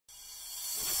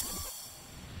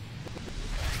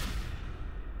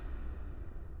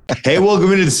Hey,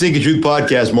 welcome into the Stinkin Truth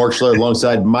Podcast. Mark Schlereth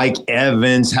alongside Mike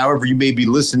Evans. However you may be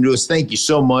listening to us, thank you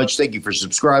so much. Thank you for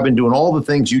subscribing, doing all the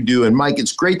things you do. And Mike,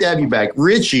 it's great to have you back.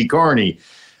 Richie Carney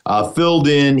filled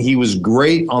in. He was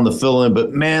great on the fill-in,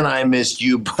 but man, I missed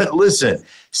you. But listen,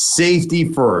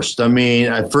 safety first. I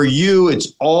mean, for you,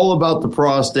 it's all about the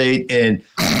prostate, and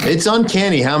it's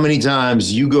uncanny how many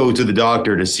times you go to the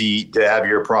doctor to have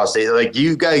your prostate. Like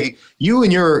you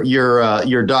and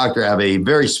your doctor have a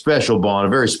very special bond, a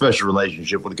very special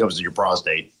relationship when it comes to your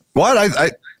prostate. What?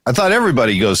 I thought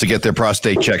everybody goes to get their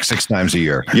prostate checked 6 times a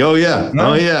year. Oh, yeah.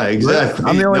 No? Oh, yeah, exactly.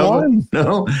 I'm the only one?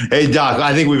 No. Hey, Doc,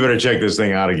 I think we better check this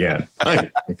thing out again.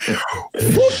 Yeah.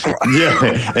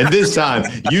 And this time,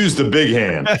 use the big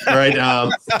hand, right?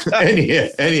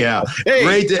 Anyhow.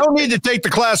 Hey, you don't need to take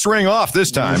the class ring off this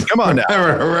time. Come on now.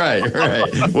 Right.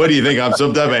 What do you think? I'm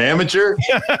some type of amateur?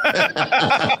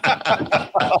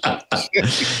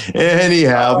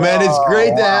 Anyhow, man, it's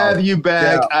great to have you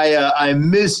back. Yeah. I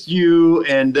missed you.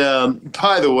 And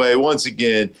by the way, once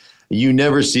again, you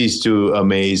never cease to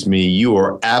amaze me. You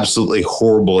are absolutely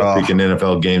horrible at picking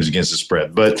NFL games against the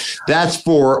spread. But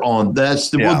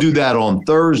we'll do that on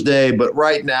Thursday. But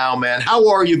right now, man, how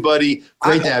are you, buddy?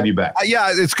 Great to have you back.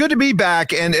 Yeah, it's good to be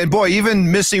back. And boy,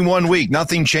 even missing 1 week,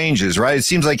 nothing changes, right? It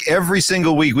seems like every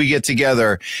single week we get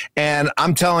together. And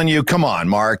I'm telling you, come on,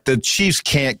 Mark, the Chiefs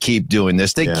can't keep doing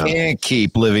this. They can't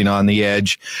keep living on the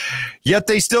edge. Yet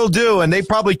they still do. And they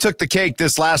probably took the cake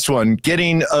this last one,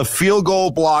 getting a field goal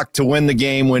block to win the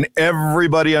game when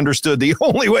everybody understood the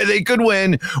only way they could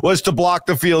win was to block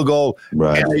the field goal.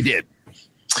 Right. And they did.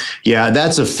 Yeah,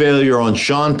 that's a failure on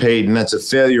Sean Payton. That's a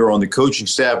failure on the coaching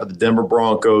staff of the Denver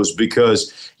Broncos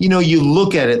because, you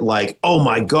look at it like, oh,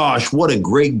 my gosh, what a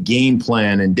great game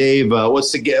plan. And Dave,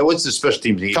 what's the special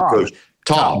teams coach?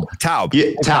 Taub.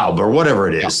 Yeah, Taub or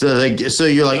whatever it is. So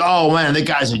you're like, oh, man, that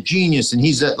guy's a genius. And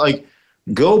he's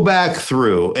go back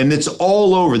through, and it's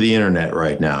all over the internet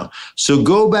right now. So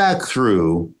go back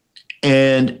through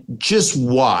and just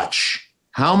watch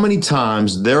how many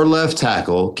times their left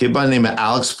tackle, kid by the name of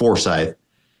Alex Forsythe,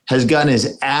 has gotten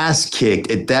his ass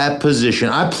kicked at that position.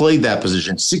 I played that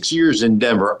position 6 years in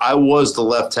Denver. I was the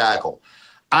left tackle.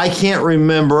 I can't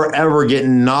remember ever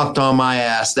getting knocked on my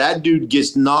ass. That dude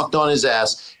gets knocked on his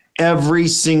ass every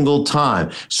single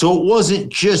time. So it wasn't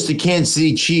just the Kansas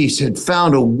City Chiefs had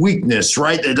found a weakness,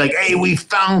 right? They're like, hey, we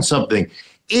found something.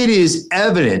 It is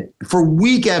evident for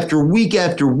week after week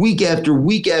after week after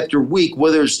week after week,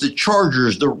 whether it's the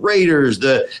Chargers, the Raiders,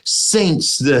 the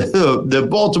Saints, the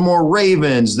Baltimore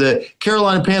Ravens, the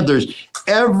Carolina Panthers,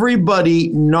 everybody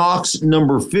knocks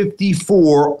number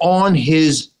 54 on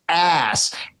his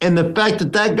ass. And the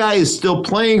fact that guy is still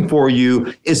playing for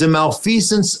you is a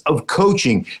malfeasance of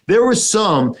coaching. There were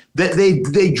some that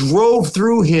they drove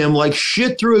through him like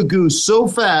shit through a goose so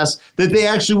fast that they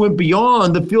actually went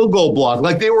beyond the field goal block.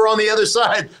 Like they were on the other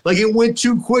side. Like it went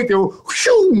too quick. They were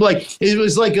like it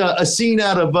was like a scene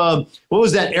out of what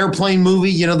was that airplane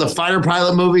movie? The fighter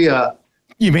pilot movie.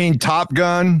 You mean Top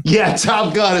Gun? Yeah,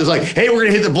 Top Gun is like, hey, we're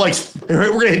gonna hit the brakes.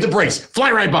 We're gonna hit the brakes.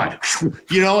 Fly right by.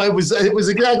 It was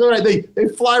exactly right. They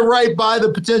fly right by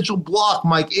the potential block,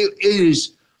 Mike.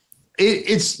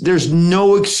 There's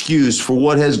no excuse for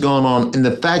what has gone on, and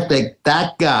the fact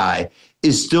that guy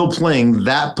is still playing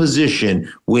that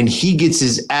position when he gets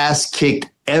his ass kicked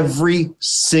every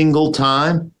single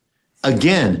time.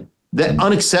 Again, that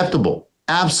unacceptable,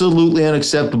 absolutely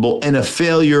unacceptable, and a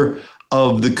failure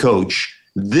of the coach.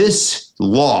 This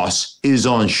loss is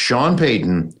on Sean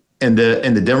Payton and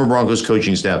the Denver Broncos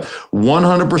coaching staff.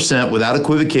 100% without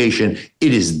equivocation,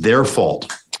 it is their fault.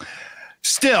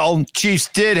 Still, Chiefs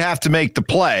did have to make the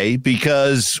play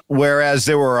because whereas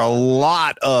there were a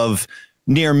lot of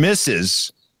near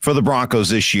misses for the Broncos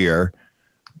this year,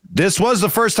 this was the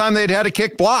first time they'd had a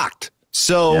kick blocked.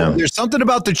 So There's something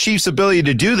about the Chiefs' ability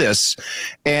to do this,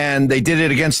 and they did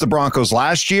it against the Broncos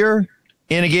last year.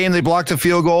 In a game, they blocked a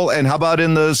field goal. And how about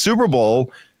in the Super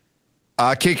Bowl,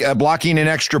 blocking an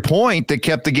extra point that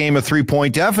kept the game a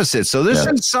 3-point deficit? So this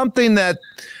is something that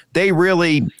they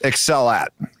really excel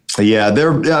at. Yeah,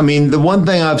 the one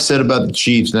thing I've said about the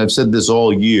Chiefs, and I've said this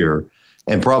all year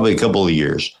and probably a couple of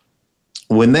years,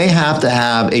 when they have to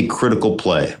have a critical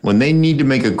play, when they need to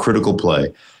make a critical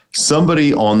play,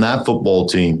 somebody on that football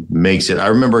team makes it. I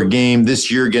remember a game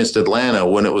this year against Atlanta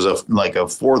when it was a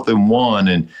 4th and 1,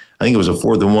 and I think it was a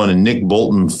 4th and 1, and Nick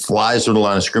Bolton flies to the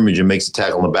line of scrimmage and makes a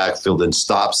tackle in the backfield and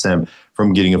stops them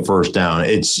from getting a first down.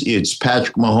 It's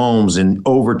Patrick Mahomes in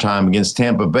overtime against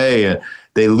Tampa Bay.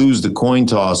 They lose the coin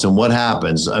toss, and what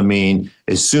happens? I mean,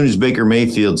 As soon as Baker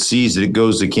Mayfield sees it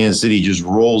goes to Kansas City, he just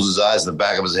rolls his eyes in the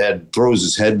back of his head, throws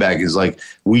his head back. Is like,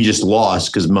 we just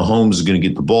lost because Mahomes is going to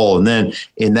get the ball. And then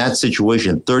in that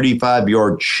situation,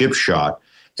 35-yard chip shot,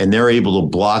 and they're able to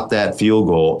block that field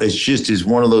goal. It's just is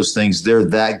one of those things. They're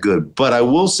that good. But I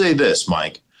will say this,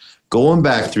 Mike, going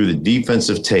back through the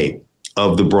defensive tape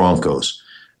of the Broncos,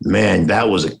 man, that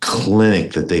was a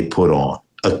clinic that they put on,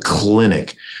 a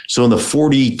clinic. So in the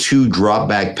 42 drop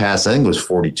back pass, I think it was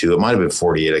 42. It might have been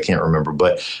 48. I can't remember,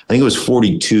 but I think it was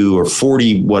 42 or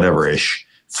 40, whatever-ish.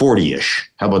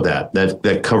 40-ish. How about that?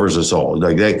 That covers us all.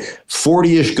 Like that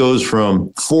 40-ish goes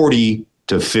from 40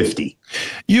 to 50.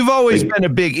 You've always been a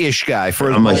big ish guy.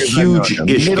 I'm a huge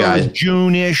ish guy.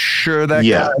 June-ish or that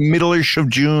guy, middle-ish of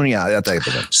June. Yeah, that type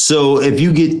of thing. So if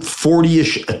you get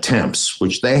 40-ish attempts,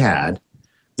 which they had,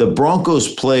 the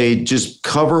Broncos played just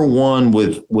cover one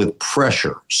with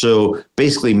pressure. So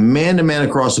basically man-to-man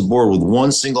across the board with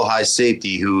one single high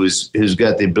safety who's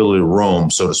got the ability to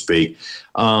roam, so to speak.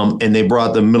 And they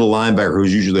brought the middle linebacker,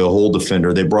 who's usually a hole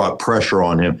defender. They brought pressure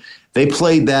on him. They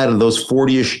played that in those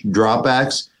 40-ish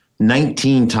dropbacks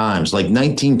 19 times. Like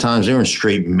 19 times, they were in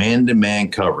straight man-to-man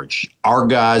coverage. Our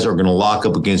guys are going to lock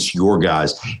up against your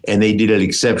guys, and they did it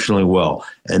exceptionally well.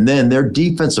 And then their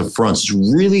defensive fronts is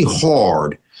really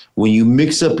hard when you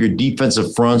mix up your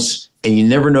defensive fronts and you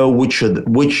never know which of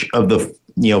the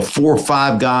 4 or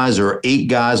 5 guys or 8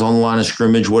 guys on the line of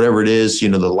scrimmage, whatever it is, the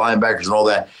linebackers and all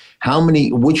that,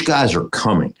 which guys are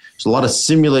coming. There's a lot of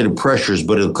simulated pressures,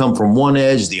 but it'll come from one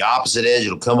edge, the opposite edge,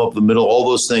 it'll come up the middle, all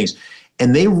those things.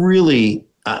 And they really,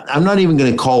 I'm not even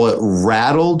going to call it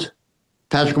rattled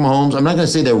Patrick Mahomes. I'm not going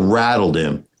to say they rattled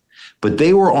him, but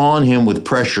they were on him with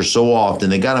pressure so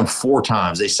often. They got him 4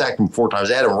 times. They sacked him 4 times.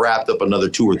 They had him wrapped up another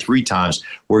 2 or 3 times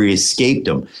where he escaped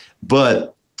them.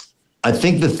 But I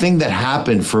think the thing that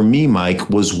happened for me, Mike,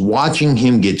 was watching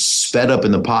him get sped up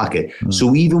in the pocket. Mm-hmm.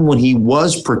 So even when he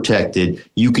was protected,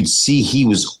 you could see he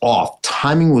was off.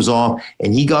 Timing was off,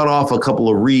 and he got off a couple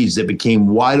of reads that became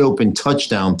wide open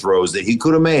touchdown throws that he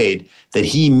could have made that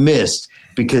he missed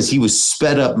because he was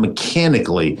sped up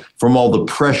mechanically from all the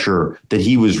pressure that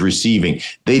he was receiving.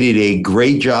 They did a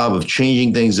great job of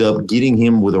changing things up, getting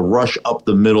him with a rush up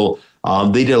the middle.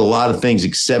 They did a lot of things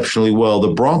exceptionally well. The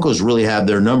Broncos really have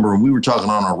their number. And we were talking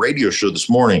on our radio show this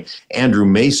morning, Andrew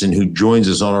Mason, who joins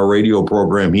us on our radio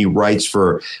program. He writes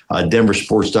for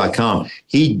denversports.com.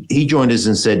 He joined us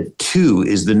and said 2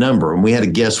 is the number. And we had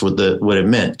to guess what it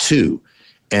meant, 2.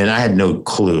 And I had no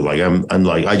clue. Like I'm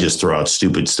like, I just throw out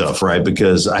stupid stuff, right?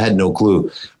 Because I had no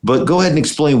clue. But go ahead and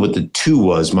explain what the 2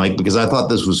 was, Mike, because I thought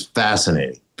this was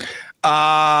fascinating.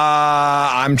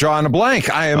 I'm drawing a blank.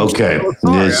 I am okay.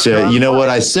 So you know what?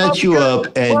 I set you up,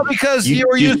 and because you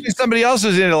were using somebody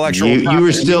else's intellectual. You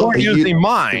were still using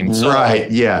mine, so. Right?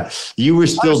 Yeah, you were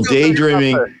still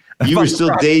daydreaming. You were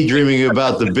still daydreaming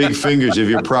about the big fingers of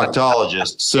your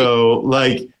proctologist. So,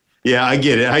 like, yeah, I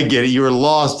get it. You were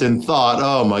lost in thought.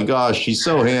 Oh my gosh, she's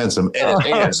so handsome, and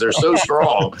his hands, they're so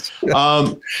strong.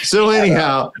 So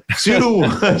anyhow, 2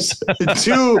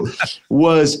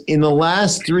 was in the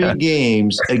last 3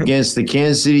 games against the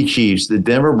Kansas City Chiefs, the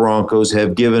Denver Broncos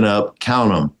have given up,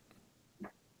 count them,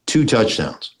 2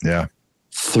 touchdowns. Yeah.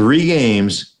 3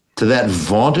 games to that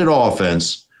vaunted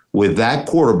offense with that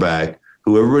quarterback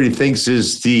who everybody thinks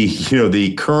is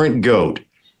the current GOAT.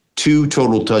 2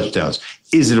 total touchdowns.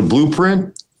 Is it a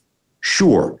blueprint?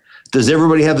 Sure. Does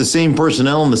everybody have the same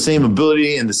personnel and the same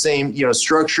ability and the same,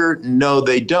 structure? No,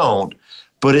 they don't.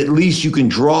 But at least you can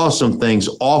draw some things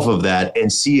off of that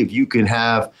and see if you can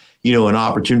have, an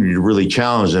opportunity to really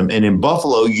challenge them. And in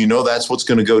Buffalo, that's what's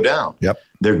going to go down. Yep.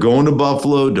 They're going to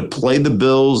Buffalo to play the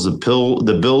Bills.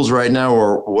 The Bills right now,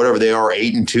 or whatever they are,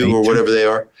 8-2 or whatever they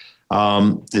are.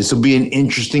 This will be an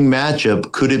interesting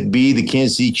matchup. Could it be the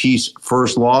Kansas City Chiefs'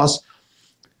 first loss?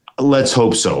 Let's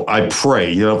hope so. I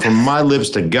pray, from my lips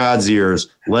to God's ears,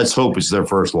 let's hope it's their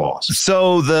first loss.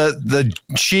 So the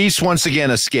Chiefs once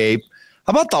again escape.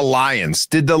 How about the Lions?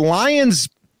 Did the Lions,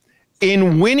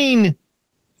 in winning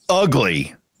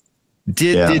ugly,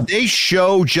 did they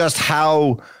show just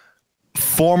how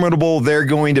formidable they're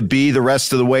going to be the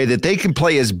rest of the way, that they can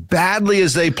play as badly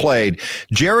as they played?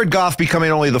 Jared Goff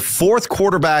becoming only the 4th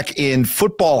quarterback in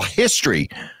football history.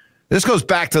 This goes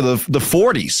back to the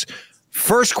 40s.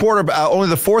 First quarter, only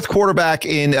the 4th quarterback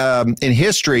in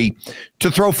history to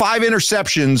throw 5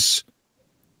 interceptions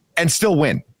and still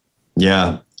win.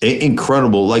 Yeah,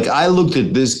 incredible. Like, I looked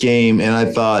at this game and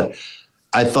I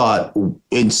thought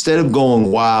instead of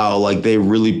going, wow, like they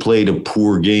really played a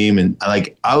poor game, and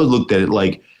like I would looked at it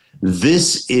like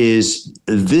this is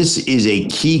a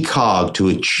key cog to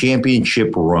a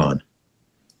championship run.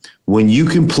 when you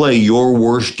can play your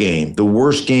worst game, the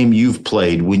worst game you've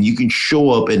played, when you can show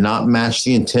up and not match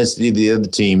the intensity of the other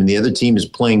team, and the other team is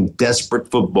playing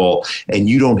desperate football, and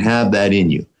you don't have that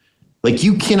in you. Like,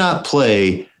 you cannot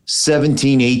play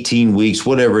 17, 18 weeks,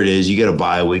 whatever it is. You get a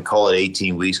bye week, call it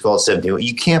 18 weeks, call it 17 weeks.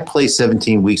 You can't play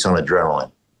 17 weeks on adrenaline.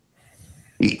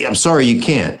 I'm sorry, you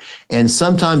can't. And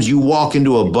sometimes you walk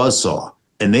into a buzzsaw,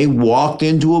 and they walked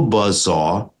into a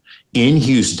buzzsaw in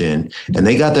Houston, and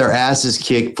they got their asses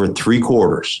kicked for 3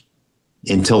 quarters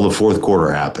until the fourth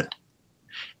quarter happened.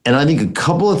 And I think a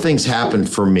couple of things happened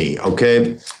for me,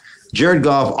 okay? Jared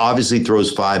Goff obviously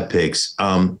throws 5 picks.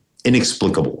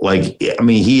 Inexplicable. Like, I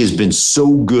mean, he has been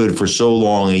so good for so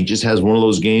long. He just has one of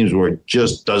those games where it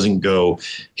just doesn't go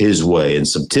his way, and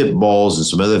some tip balls and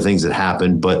some other things that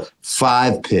happen. But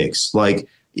 5 picks, like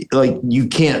you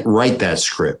can't write that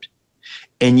script.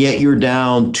 And yet you're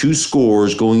down 2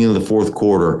 scores going into the fourth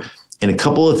quarter. And a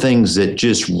couple of things that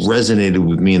just resonated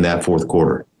with me in that fourth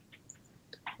quarter.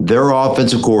 Their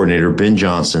offensive coordinator, Ben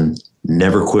Johnson,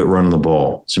 never quit running the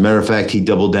ball. As a matter of fact, he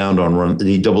doubled down on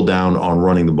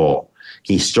running the ball.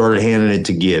 He started handing it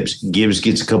to Gibbs. Gibbs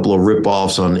gets a couple of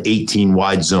rip-offs on 18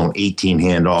 wide zone, 18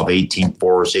 handoff, 18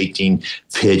 force, 18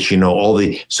 pitch,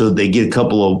 so they get a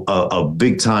couple of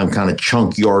big-time kind of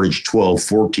chunk yardage, 12,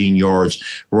 14 yards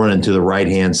running to the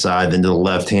right-hand side, then to the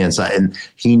left-hand side. And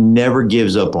he never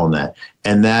gives up on that.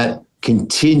 And that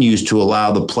continues to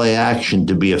allow the play action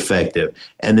to be effective.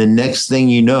 And the next thing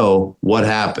you know, what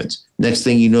happens? Next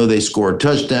thing you know, they score a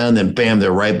touchdown, then bam,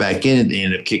 they're right back in it. They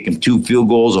end up kicking 2 field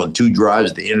goals on 2 drives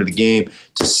at the end of the game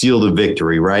to seal the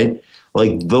victory, right?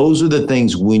 Like, those are the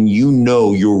things when you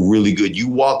know you're really good. You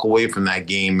walk away from that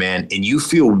game, man, and you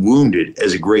feel wounded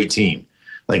as a great team.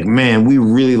 Like, man, we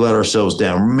really let ourselves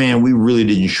down. Man, we really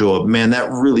didn't show up. Man, that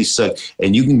really sucked.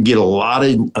 And you can get a lot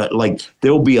of,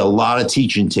 there'll be a lot of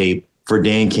teaching tape for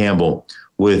Dan Campbell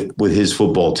with his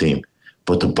football team.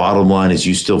 But the bottom line is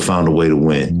you still found a way to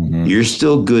win. Mm-hmm. You're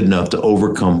still good enough to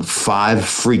overcome 5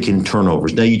 freaking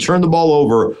turnovers. Now, you turned the ball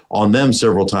over on them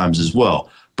several times as well,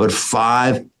 but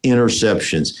 5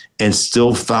 interceptions and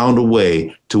still found a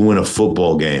way to win a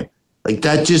football game. Like,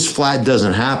 that just flat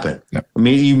doesn't happen. Yep. I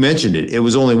mean, you mentioned it. It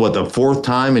was only, the 4th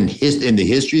time in the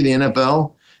history of the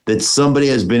NFL that somebody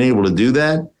has been able to do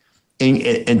that.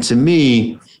 And to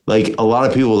me, like, a lot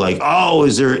of people are like, oh,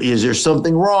 is there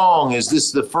something wrong? Is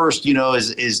this the first,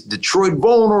 is Detroit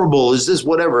vulnerable? Is this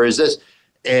whatever? Is this,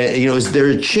 is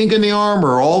there a chink in the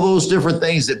armor? All those different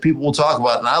things that people will talk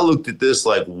about. And I looked at this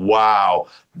like, wow,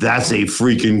 that's a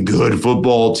freaking good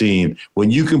football team.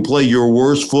 When you can play your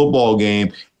worst football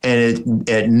game and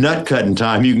at nut cutting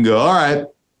time, you can go, all right,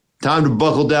 time to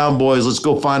buckle down, boys. Let's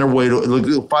go find a way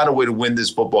to win this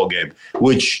football game.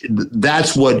 Which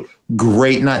that's what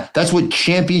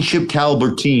championship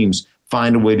caliber teams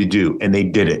find a way to do, and they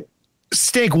did it.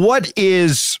 Stink, what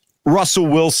is Russell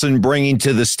Wilson bringing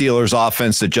to the Steelers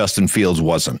offense that Justin Fields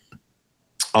wasn't?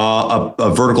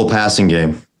 A vertical passing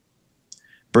game.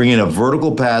 Bringing a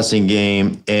vertical passing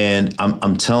game, and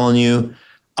I'm telling you,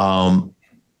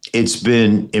 it's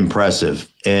been impressive.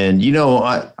 And,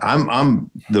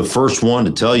 I'm the first one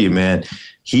to tell you, man,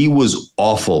 he was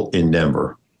awful in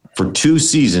Denver. For 2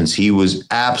 seasons, he was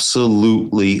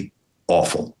absolutely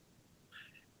awful.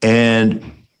 And,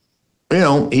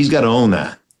 he's got to own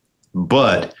that.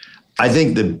 But I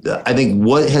think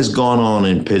what has gone on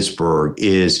in Pittsburgh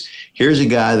is here's a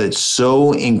guy that's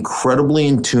so incredibly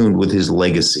in tune with his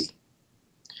legacy.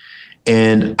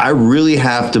 And I really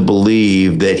have to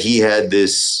believe that he had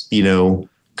this,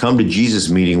 come to Jesus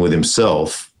meeting with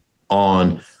himself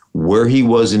on where he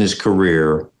was in his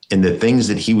career and the things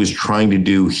that he was trying to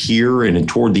do here and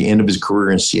toward the end of his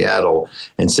career in Seattle,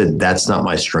 and said, that's not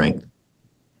my strength.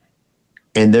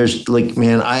 And there's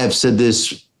man, I have said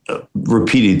this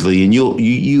repeatedly, and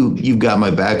you've got my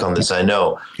back on this. I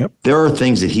know. Yep. There are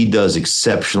things that he does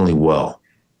exceptionally well.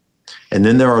 And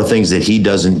then there are things that he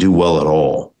doesn't do well at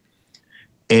all.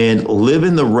 And live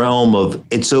in the realm of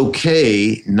it's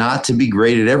okay not to be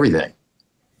great at everything.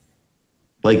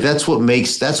 Like, that's what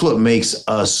makes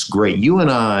us great. You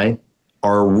and I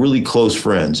are really close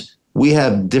friends. We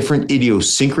have different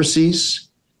idiosyncrasies.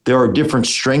 There are different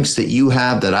strengths that you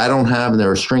have that I don't have, and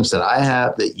there are strengths that I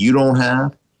have that you don't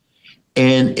have.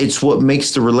 And it's what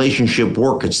makes the relationship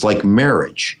work. It's like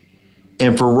marriage.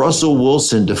 And for Russell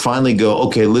Wilson to finally go,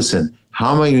 okay, listen,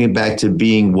 how am I going to get back to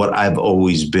being what I've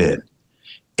always been?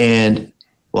 And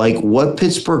like what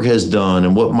Pittsburgh has done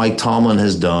and what Mike Tomlin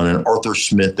has done and Arthur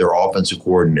Smith, their offensive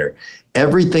coordinator,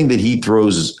 everything that he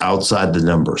throws is outside the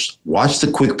numbers. Watch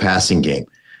the quick passing game.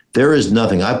 There is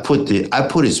nothing. I put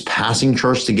his passing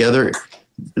charts together.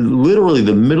 Literally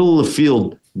the middle of the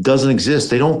field doesn't exist.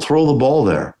 They don't throw the ball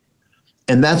there.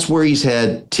 And that's where he's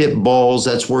had tip balls.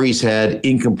 That's where he's had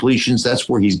incompletions. That's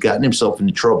where he's gotten himself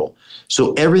into trouble.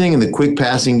 So everything in the quick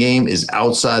passing game is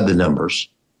outside the numbers.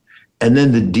 And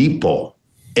then the deep ball.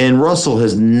 And Russell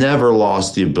has never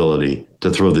lost the ability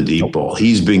to throw the deep ball.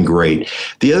 He's been great.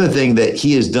 The other thing that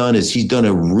he has done is he's done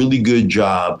a really good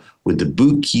job with the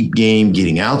boot keep game,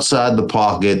 getting outside the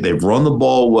pocket. They've run the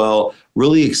ball well,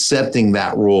 really accepting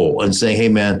that role and saying, hey,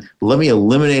 man, let me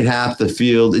eliminate half the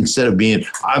field instead of being,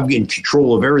 I'm getting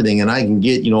control of everything and I can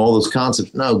get, all those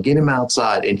concepts. No, get him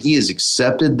outside. And he has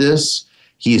accepted this.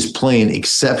 He is playing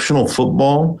exceptional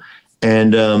football.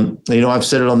 And, I've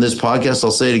said it on this podcast.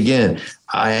 I'll say it again.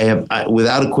 I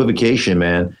without equivocation,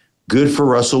 man, good for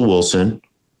Russell Wilson.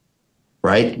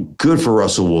 Right? Good for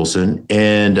Russell Wilson.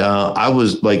 And I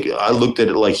looked at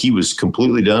it like he was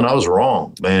completely done. I was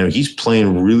wrong, man. He's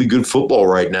playing really good football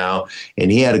right now.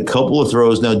 And he had a couple of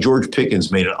throws. Now, George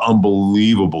Pickens made an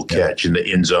unbelievable catch in the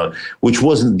end zone, which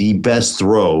wasn't the best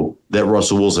throw that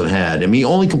Russell Wilson had. I mean, he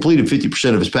only completed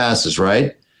 50% of his passes,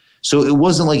 right? So it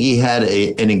wasn't like he had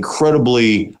an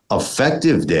incredibly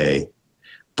effective day,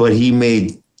 but he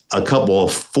made a couple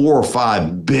of 4 or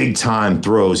 5 big time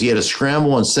throws. He had a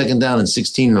scramble on 2nd down and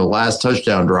 16 in the last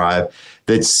touchdown drive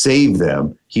that saved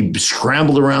them. He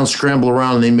scrambled around,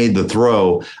 and they made the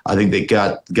throw. I think they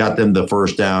got them the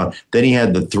first down. Then he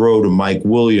had the throw to Mike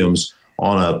Williams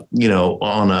on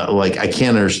I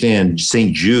can't understand.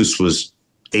 St. Juice was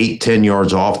 8-10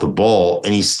 yards off the ball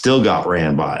and he still got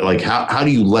ran by. Like, how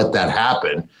do you let that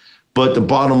happen? But the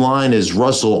bottom line is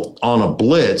Russell on a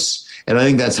blitz, and I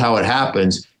think that's how it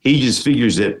happens. He just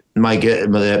figures that Mike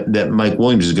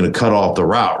Williams is going to cut off the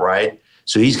route, right?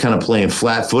 So he's kind of playing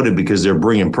flat-footed because they're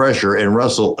bringing pressure, and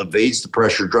Russell evades the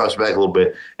pressure, drops back a little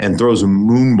bit, and throws a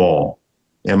moon ball.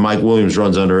 And Mike Williams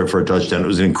runs under it for a touchdown. It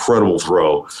was an incredible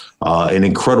throw, an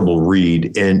incredible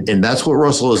read, and that's what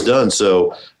Russell has done.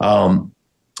 So I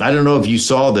don't know if you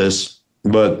saw this,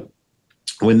 but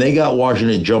when they got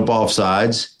Washington jump off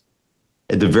sides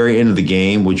at the very end of the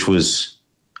game, which was –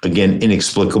 again,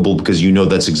 inexplicable because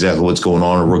that's exactly what's going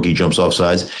on. A rookie jumps off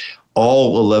sides.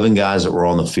 All 11 guys that were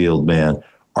on the field, man,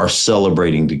 are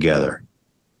celebrating together.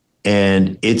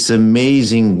 And it's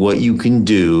amazing what you can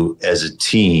do as a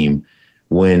team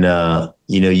when,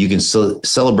 you can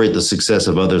celebrate the success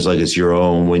of others like it's your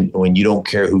own, when you don't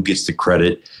care who gets the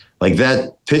credit. Like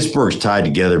that, Pittsburgh's tied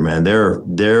together, man.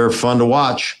 They're fun to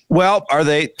watch. Well, are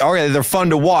they? Okay, they're fun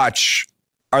to watch.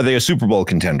 Are they a Super Bowl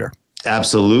contender?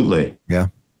 Absolutely. Yeah.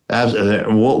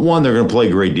 One, they're going to play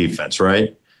great defense,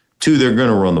 right? 2, they're going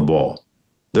to run the ball.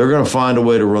 They're going to find a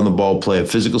way to run the ball, play a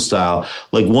physical style.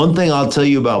 Like, one thing I'll tell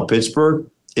you about Pittsburgh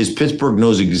is Pittsburgh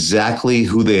knows exactly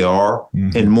who they are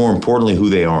and, more importantly, who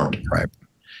they aren't. Right.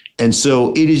 And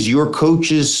so it is your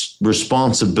coach's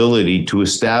responsibility to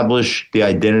establish the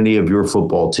identity of your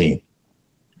football team.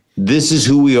 This is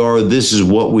who we are. This is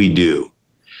what we do.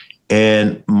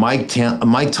 And Mike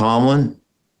Tomlin,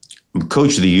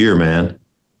 Coach of the Year, man.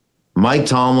 Mike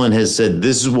Tomlin has said,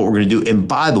 this is what we're going to do. And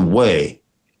by the way,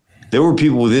 there were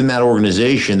people within that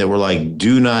organization that were like,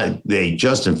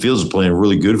 Justin Fields is playing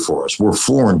really good for us. We're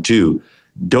 4-2.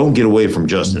 Don't get away from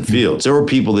Justin Fields. There were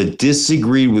people that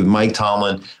disagreed with Mike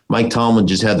Tomlin. Mike Tomlin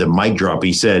just had the mic drop.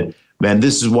 He said, man,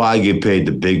 this is why I get paid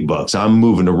the big bucks. I'm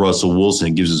moving to Russell Wilson.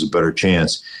 It gives us a better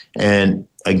chance. And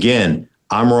again,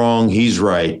 I'm wrong. He's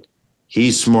right.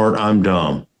 He's smart. I'm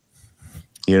dumb.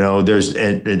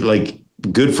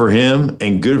 Good for him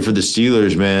and good for the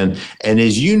Steelers, man. And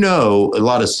as you know, a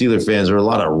lot of Steeler fans are a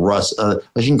lot of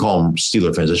I shouldn't call them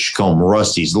Steeler fans. I should call them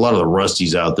Rusties. A lot of the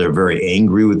Rusties out there are very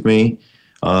angry with me.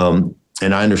 And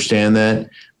I understand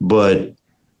that. But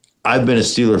I've been a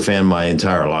Steeler fan my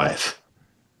entire life.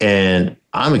 And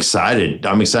I'm excited.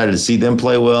 I'm excited to see them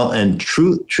play well. And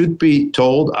truth be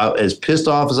told, as pissed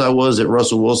off as I was at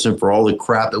Russell Wilson for all the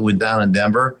crap that went down in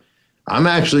Denver, I'm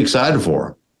actually excited for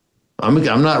him.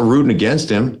 I'm not rooting against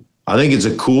him. I think it's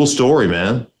a cool story,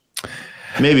 man.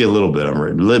 Maybe a little bit. I'm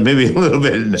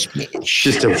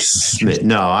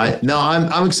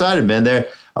excited, man.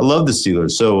 I love the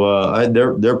Steelers. So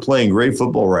they're playing great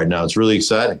football right now. It's really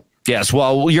exciting. Yes,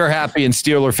 well, you're happy and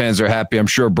Steeler fans are happy. I'm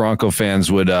sure Bronco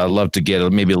fans would love to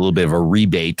get maybe a little bit of a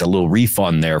rebate, a little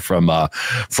refund there from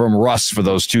Russ for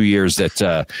those 2 years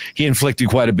that he inflicted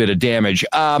quite a bit of damage.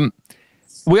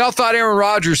 We all thought Aaron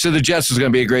Rodgers to the Jets was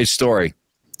going to be a great story,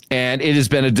 and it has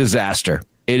been a disaster.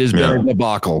 It has been a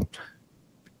debacle.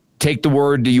 Take the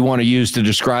word that you want to use to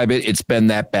describe it. It's been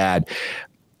that bad.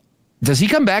 Does he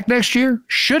come back next year?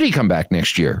 Should he come back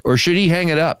next year, or should he hang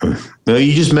it up? No,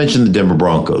 you just mentioned the Denver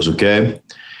Broncos, okay?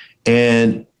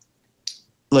 And,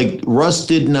 Russ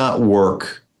did not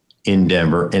work in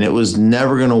Denver, and it was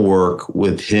never going to work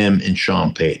with him and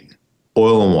Sean Payton.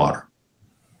 Oil and water.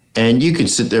 And you could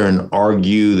sit there and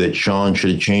argue that Sean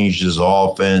should have changed his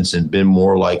offense and been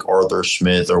more like Arthur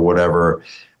Smith or whatever.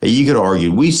 You could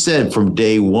argue. We said from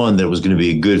day one that it was going to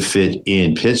be a good fit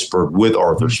in Pittsburgh with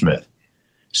Arthur Smith.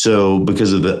 So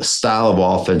because of the style of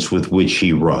offense with which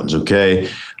he runs, okay?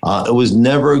 It was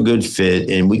never a good fit,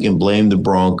 and we can blame the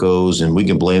Broncos, and we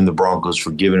can blame the Broncos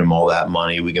for giving him all that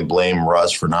money. We can blame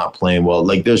Russ for not playing well.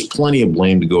 Like, there's plenty of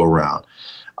blame to go around.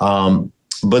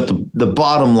 But the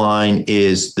bottom line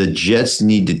is the Jets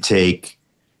need to take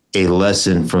a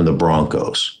lesson from the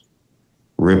Broncos.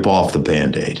 Rip off the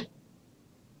Band-Aid.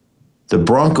 The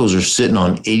Broncos are sitting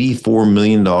on $84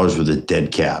 million with a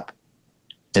dead cap.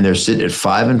 And they're sitting at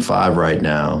 5-5 right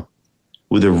now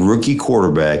with a rookie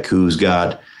quarterback who's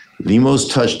got the most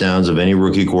touchdowns of any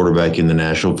rookie quarterback in the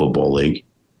National Football League.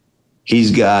 He's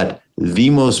got the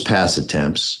most pass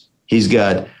attempts. He's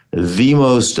got the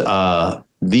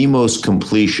most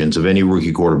completions of any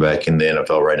rookie quarterback in the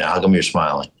NFL right now. How come you're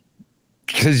smiling?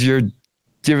 Because you're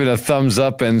giving a thumbs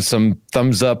up and some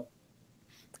thumbs up.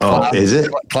 Oh, is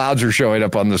it? Clouds are showing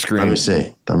up on the screen. Let me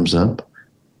see. Thumbs up.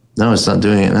 No, it's not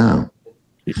doing it now.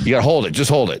 You got to hold it. Just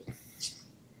hold it.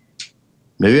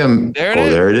 Maybe I'm.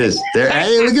 There it is. There.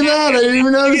 Hey, look at that. I didn't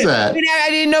even notice that. I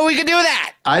didn't know we could do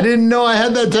that. I didn't know I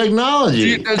had that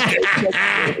technology.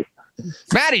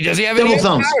 Matty, does he have any other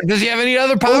power? Does he have any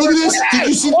other power? Oh, look at this. Did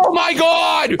you see? Oh, my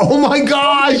God. Oh, my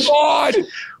gosh. Oh, my God.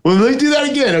 Well, let me do that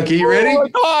again. Okay, you ready? Oh, my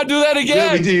God. Do that again.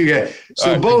 Let me do it again.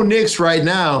 So, right. Bo Nix right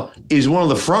now is one of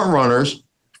the front runners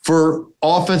for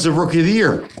Offensive Rookie of the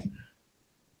Year.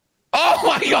 Oh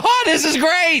my God, this is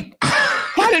great.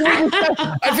 How did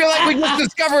I feel like we just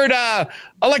discovered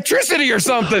electricity or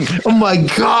something. Oh my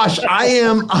gosh, I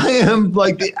am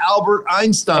like the Albert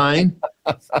Einstein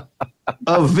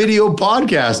of video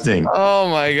podcasting. Oh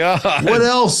my God. What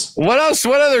else? What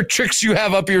other tricks you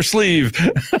have up your sleeve?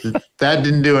 That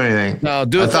didn't do anything. No,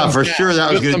 I thought for sure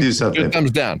that was going to do something.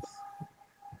 Thumbs down.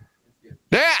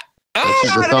 Yeah. That's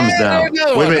just a thumbs down.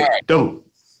 Wait a minute. Don't.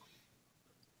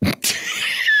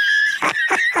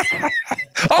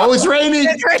 Oh, it's raining.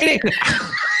 It's raining.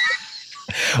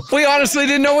 We honestly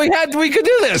didn't know we could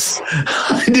do this.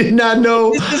 I did not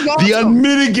know the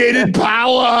unmitigated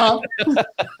power.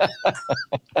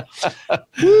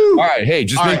 All right. Hey,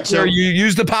 just make sure you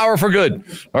use the power for good.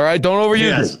 All right. Don't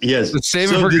overuse it. Yes. Just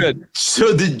save it for good.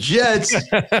 So the Jets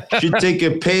should take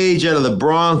a page out of the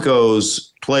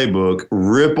Broncos playbook,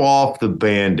 rip off the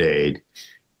Band-Aid,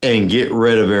 and get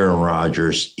rid of Aaron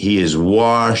Rodgers. He is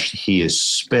washed. He is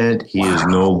spent. He is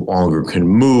no longer can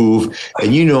move.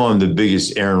 And you know I'm the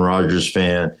biggest Aaron Rodgers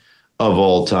fan of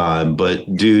all time.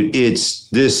 But, dude, it's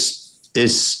this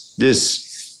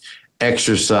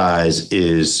exercise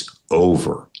is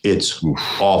over. It's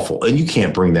awful. And you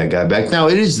can't bring that guy back. Now,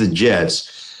 it is the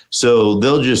Jets, so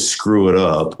they'll just screw it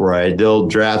up, right? They'll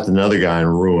draft another guy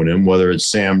and ruin him, whether it's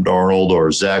Sam Darnold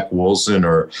or Zach Wilson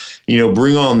or,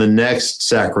 bring on the next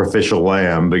sacrificial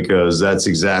lamb, because that's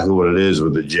exactly what it is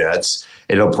with the Jets.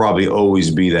 It'll probably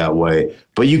always be that way.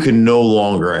 But you can no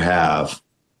longer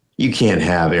you can't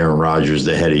have Aaron Rodgers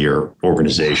the head of your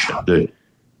organization.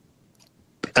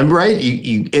 I'm right.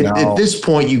 At this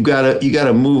point, you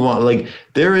gotta move on. Like,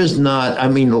 there is not. I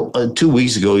mean, 2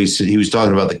 weeks ago he was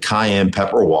talking about the cayenne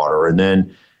pepper water, and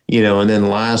then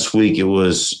last week it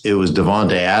was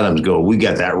Devontae Adams go. We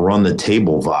got that run the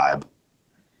table vibe,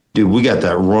 dude. We got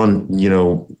that run.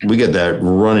 We got that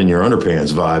run in your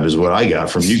underpants vibe is what I got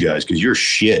from you guys, because you're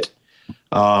shit.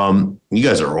 You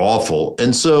guys are awful,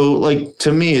 and so like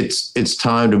to me, it's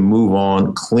time to move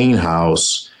on, clean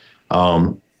house.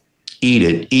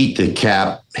 Eat the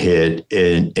cap hit,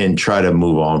 and try to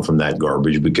move on from that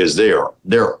garbage, because they're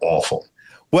awful.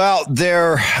 Well,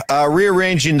 they're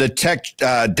rearranging the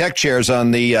deck chairs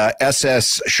on the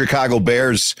SS Chicago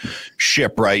Bears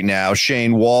ship right now.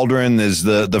 Shane Waldron is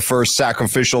the first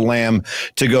sacrificial lamb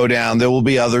to go down. There will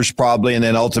be others probably, and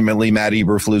then ultimately Matt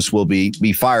Eberflus will be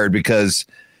fired, because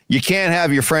you can't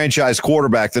have your franchise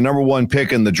quarterback, the number one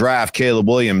pick in the draft, Caleb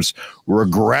Williams,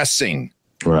 regressing.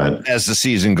 Right. As the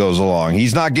season goes along,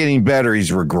 he's not getting better. He's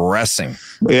regressing.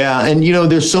 Yeah. And,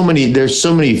 there's so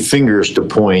many fingers to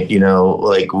point,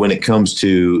 like when it comes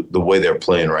to the way they're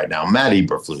playing right now. Matt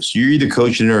Eberflus, you're either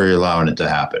coaching it or you're allowing it to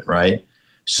happen. Right.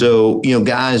 So,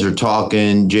 guys are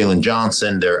talking. Jalen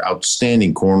Johnson, their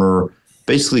outstanding corner,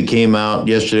 basically came out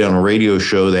yesterday on a radio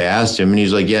show. They asked him, and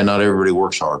he's like, yeah, not everybody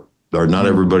works hard. Or not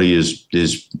everybody is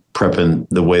prepping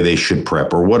the way they should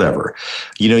prep, or whatever.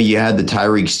 You had the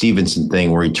Tyreek Stevenson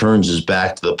thing where he turns his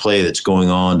back to the play that's going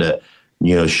on to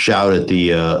shout at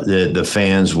the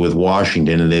fans with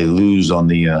Washington, and they lose on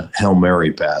the Hail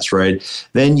Mary pass, right?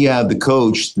 Then you have the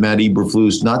coach, Matt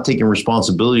Eberflus, not taking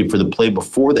responsibility for the play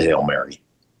before the Hail Mary,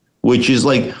 which is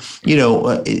like, he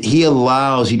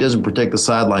doesn't protect the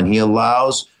sideline. He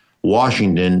allows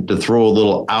Washington to throw a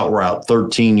little out route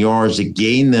 13 yards to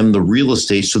gain them the real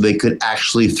estate so they could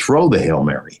actually throw the Hail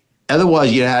Mary.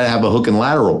 Otherwise, you had to have a hook and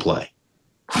lateral play,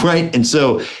 right? And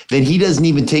so then he doesn't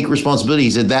even take responsibility. He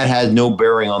said that had no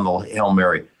bearing on the Hail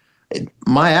Mary.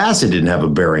 My ass, it didn't have a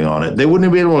bearing on it. They wouldn't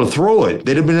have been able to throw it.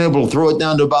 They'd have been able to throw it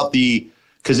down to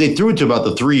because they threw it to about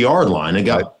the 3-yard line. It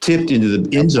got tipped into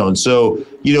the end zone. So,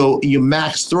 you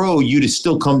max throw, you'd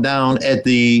still come down at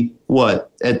the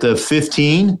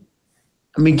 15?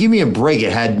 I mean, give me a break.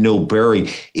 It had no bearing.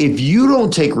 If you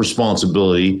don't take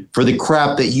responsibility for the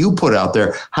crap that you put out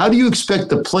there, how do you expect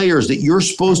the players that you're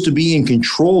supposed to be in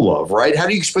control of, right? How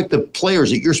do you expect the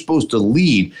players that you're supposed to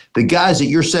lead, the guys that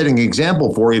you're setting an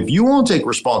example for? If you won't take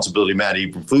responsibility, Matt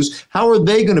Eberflus, how are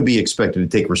they going to be expected to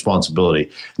take responsibility?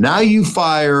 Now you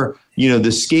fire the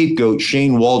scapegoat,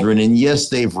 Shane Waldron, and yes,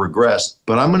 they've regressed.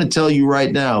 But I'm going to tell you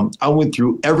right now, I went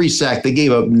through every sack. They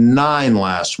gave up 9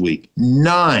 last week.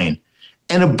 9.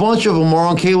 And a bunch of them are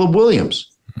on Caleb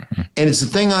Williams. And it's the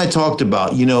thing I talked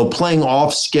about, playing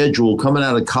off schedule, coming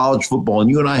out of college football. And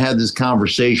you and I had this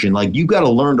conversation. Like, you got to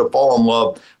learn to fall in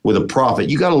love with a prophet.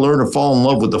 You got to learn to fall in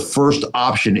love with the first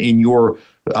option in your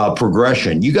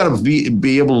progression. You got to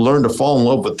be able to learn to fall in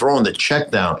love with throwing the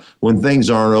check down when things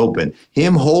aren't open.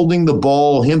 Him holding the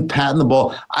ball, him patting the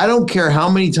ball. I don't care how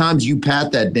many times you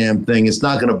pat that damn thing. It's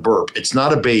not going to burp. It's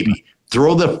not a baby.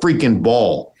 Throw the freaking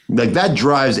ball. Like, that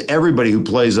drives everybody who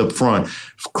plays up front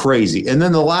crazy. And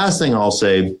then the last thing I'll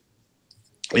say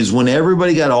is when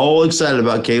everybody got all excited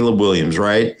about Caleb Williams,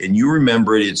 right? And you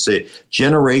remember it, it's a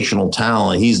generational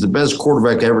talent. He's the best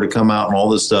quarterback ever to come out and all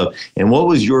this stuff. And what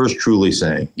was yours truly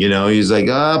saying? He's like,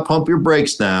 pump your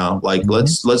brakes now. Like,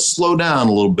 let's slow down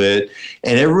a little bit.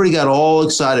 And everybody got all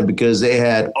excited because they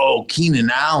had, Keenan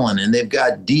Allen, and they've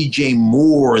got DJ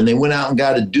Moore, and they went out and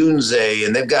got a Dunze,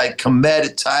 and they've got Komet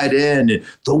at tight end, and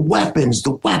the weapons.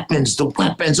 Ooh,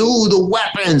 the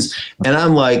weapons. And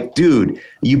I'm like, dude,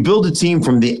 you build a team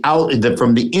from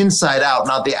the inside out,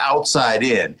 not the outside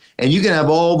in. And you can have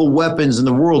all the weapons in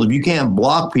the world. If you can't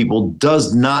block people,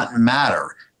 does not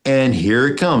matter. And here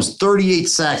it comes. 38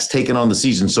 sacks taken on the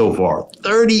season so far.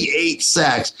 38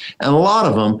 sacks. And a lot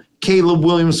of them, Caleb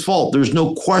Williams' fault. There's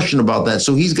no question about that.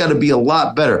 So he's got to be a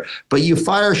lot better. But you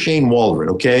fire Shane Waldron,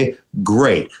 okay?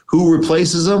 Great. Who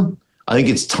replaces him? I think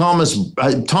it's Thomas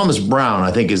Brown,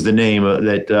 I think is the name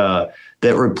that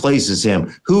replaces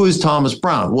him. Who is Thomas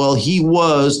Brown? Well, he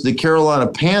was the Carolina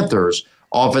Panthers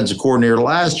offensive coordinator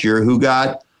last year who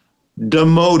got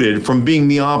demoted from being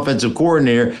the offensive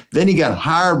coordinator. Then he got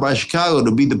hired by Chicago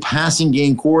to be the passing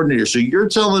game coordinator. So you're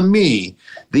telling me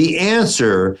the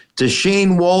answer to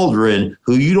Shane Waldron,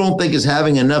 who you don't think is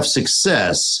having enough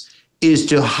success, is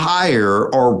to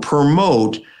hire or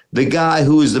promote the guy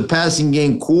who is the passing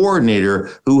game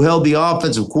coordinator, who held the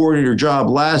offensive coordinator job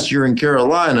last year in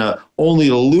Carolina, only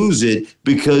to lose it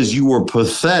because you were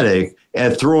pathetic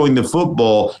at throwing the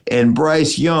football. And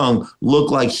Bryce Young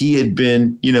looked like he had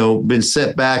been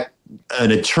set back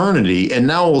an eternity. And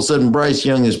now all of a sudden Bryce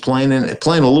Young is playing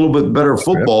a little bit better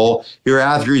football here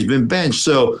after he's been benched.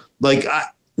 So like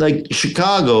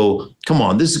Chicago, come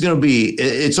on, this is going to be,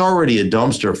 it's already a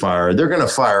dumpster fire. They're going to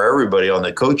fire everybody on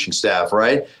the coaching staff,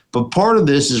 right? But part of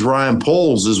this is Ryan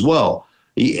Poles as well.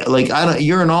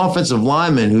 You're an offensive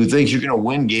lineman who thinks you're going to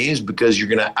win games because you're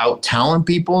going to out-talent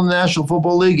people in the National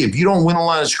Football League. If you don't win a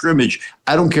line of scrimmage,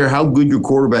 I don't care how good your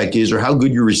quarterback is or how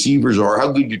good your receivers are,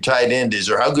 how good your tight end is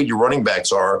or how good your running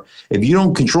backs are. If you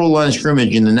don't control line of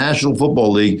scrimmage in the National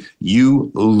Football League, you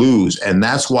lose. And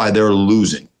that's why they're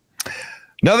losing.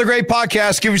 Another great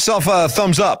podcast. Give yourself a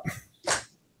thumbs up.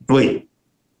 Wait.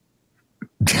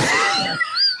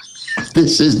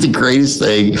 This is the greatest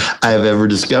thing I have ever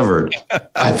discovered.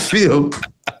 I feel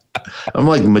I'm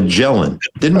like Magellan.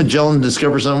 Didn't Magellan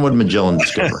discover something? What did Magellan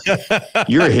discover?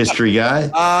 You're a history guy.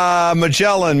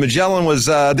 Magellan was,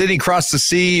 did he cross the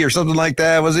sea or something like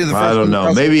that? Was he the first? I don't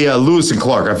know. Maybe Lewis and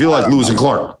Clark. I feel like Lewis and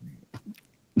Clark.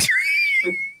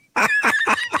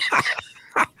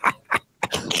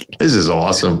 This is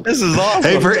awesome.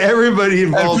 Hey, for everybody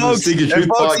involved in the Stinkin Truth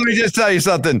Podcast. Let me just tell you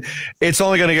something. It's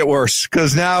only going to get worse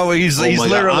because now he's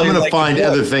literally. I'm going to find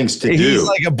other things to do. He's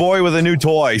like a boy with a new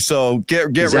toy. So get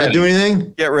ready. Does that do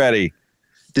anything? Get ready.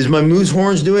 Does my moose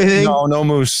horns do anything? No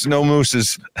moose. No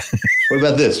mooses. What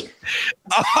about this?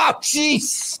 Oh,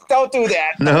 jeez. Don't do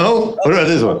that. No? What about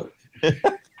this one?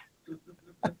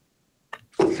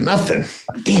 Nothing.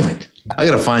 Damn it. I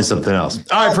got to find something else.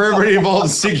 All right, for everybody involved in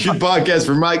the Stinkin Truth Podcast,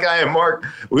 for Mike, I am Mark.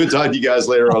 We'll talk to you guys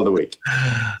later on in the week.